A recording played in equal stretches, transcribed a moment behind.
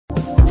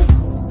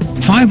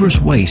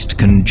Fibrous waste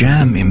can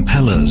jam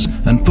impellers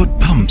and put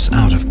pumps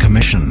out of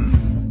commission.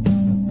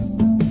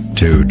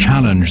 To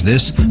challenge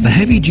this, the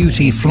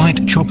heavy-duty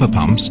flight chopper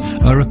pumps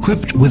are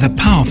equipped with a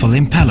powerful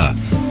impeller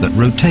that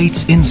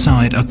rotates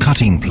inside a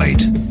cutting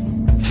plate.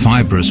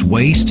 Fibrous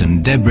waste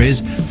and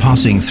debris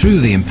passing through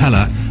the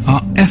impeller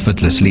are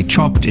effortlessly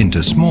chopped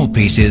into small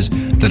pieces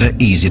that are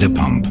easy to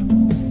pump.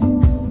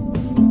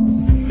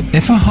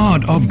 If a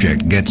hard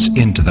object gets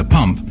into the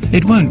pump,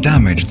 it won't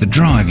damage the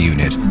drive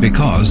unit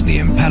because the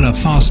impeller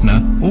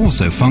fastener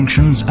also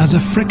functions as a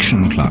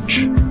friction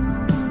clutch.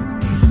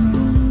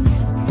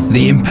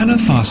 The impeller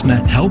fastener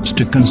helps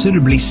to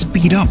considerably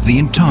speed up the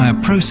entire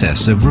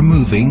process of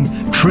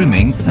removing,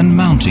 trimming and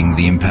mounting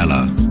the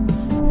impeller.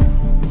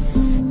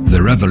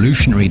 The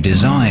revolutionary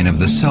design of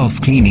the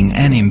self-cleaning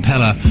N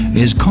impeller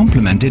is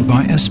complemented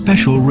by a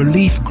special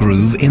relief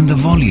groove in the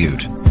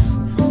volute.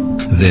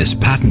 This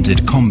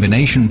patented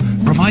combination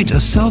provides a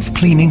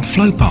self-cleaning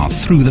flow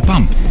path through the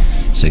pump,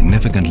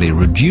 significantly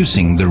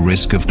reducing the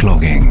risk of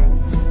clogging.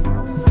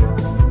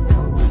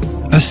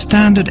 A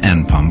standard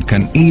N pump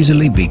can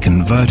easily be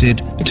converted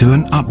to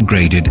an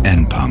upgraded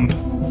N pump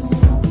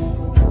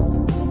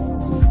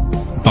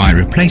by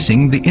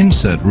replacing the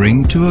insert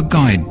ring to a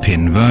guide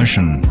pin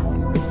version,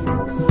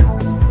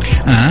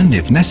 and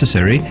if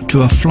necessary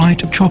to a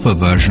flight chopper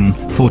version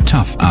for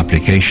tough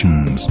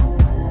applications.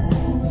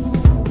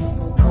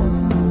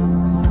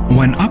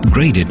 When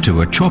upgraded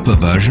to a chopper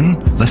version,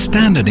 the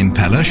standard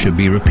impeller should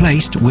be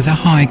replaced with a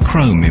high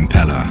chrome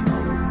impeller.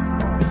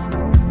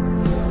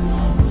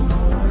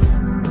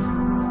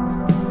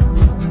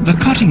 The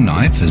cutting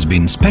knife has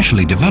been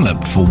specially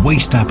developed for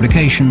waste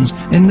applications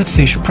in the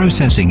fish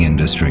processing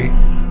industry.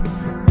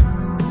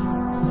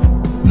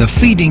 The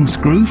feeding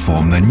screw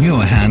for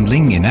manure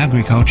handling in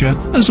agriculture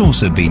has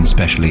also been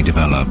specially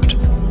developed.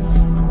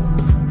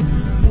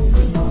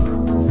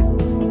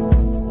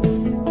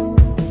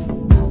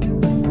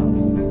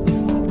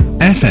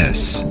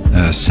 FS,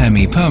 a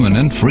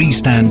semi-permanent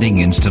freestanding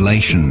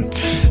installation,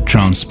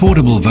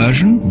 transportable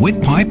version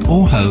with pipe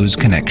or hose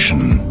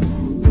connection.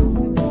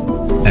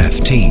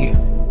 FT,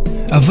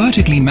 a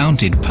vertically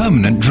mounted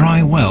permanent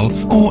dry well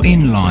or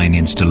inline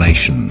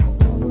installation.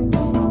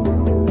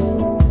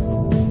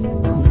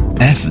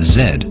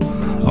 FZ,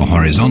 a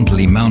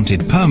horizontally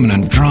mounted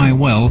permanent dry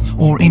well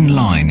or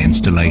inline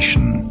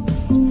installation.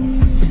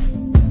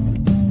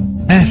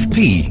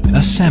 FP,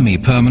 a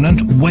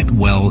semi-permanent wet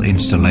well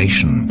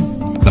installation.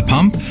 The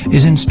pump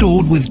is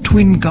installed with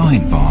twin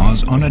guide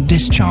bars on a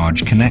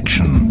discharge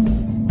connection.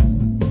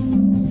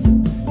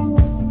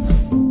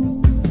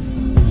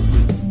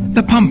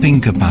 The pumping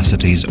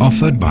capacities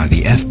offered by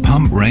the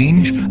F-pump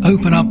range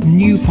open up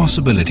new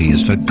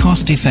possibilities for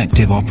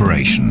cost-effective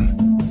operation.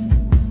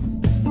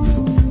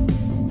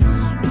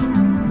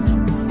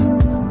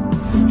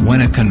 When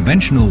a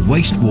conventional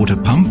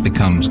wastewater pump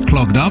becomes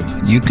clogged up,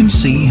 you can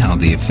see how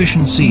the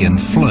efficiency and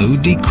flow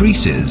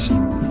decreases.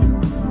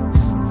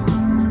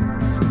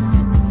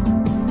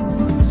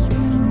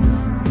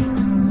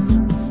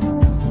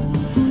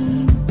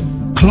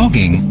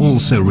 Clogging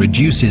also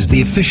reduces the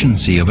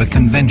efficiency of a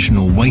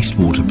conventional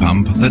wastewater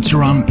pump that's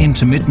run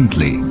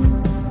intermittently.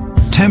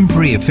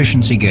 Temporary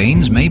efficiency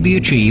gains may be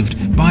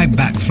achieved by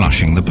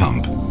backflushing the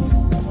pump.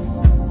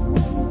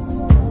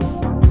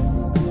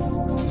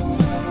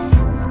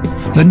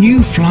 The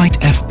new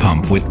Flight F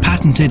pump with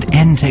patented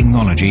N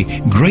technology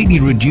greatly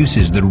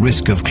reduces the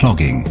risk of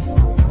clogging.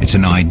 It's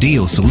an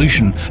ideal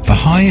solution for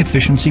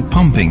high-efficiency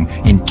pumping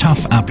in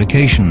tough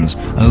applications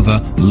over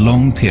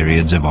long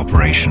periods of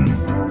operation.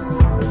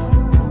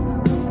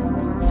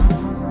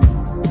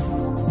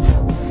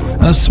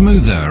 A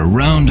smoother,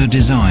 rounder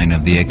design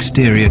of the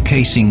exterior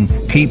casing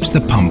keeps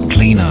the pump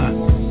cleaner.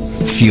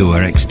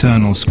 Fewer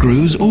external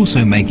screws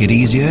also make it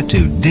easier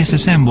to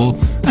disassemble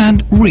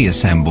and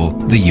reassemble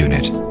the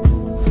unit.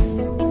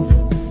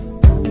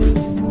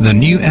 The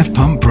new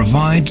F-pump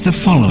provides the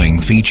following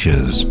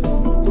features: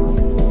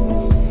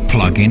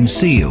 plug-in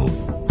seal,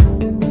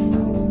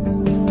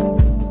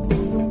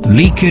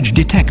 leakage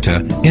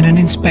detector in an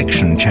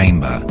inspection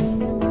chamber,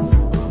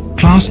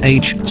 Class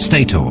H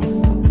stator,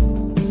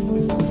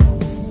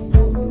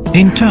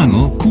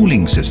 internal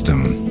cooling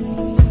system,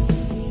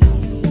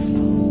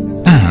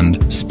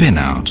 and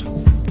spin-out.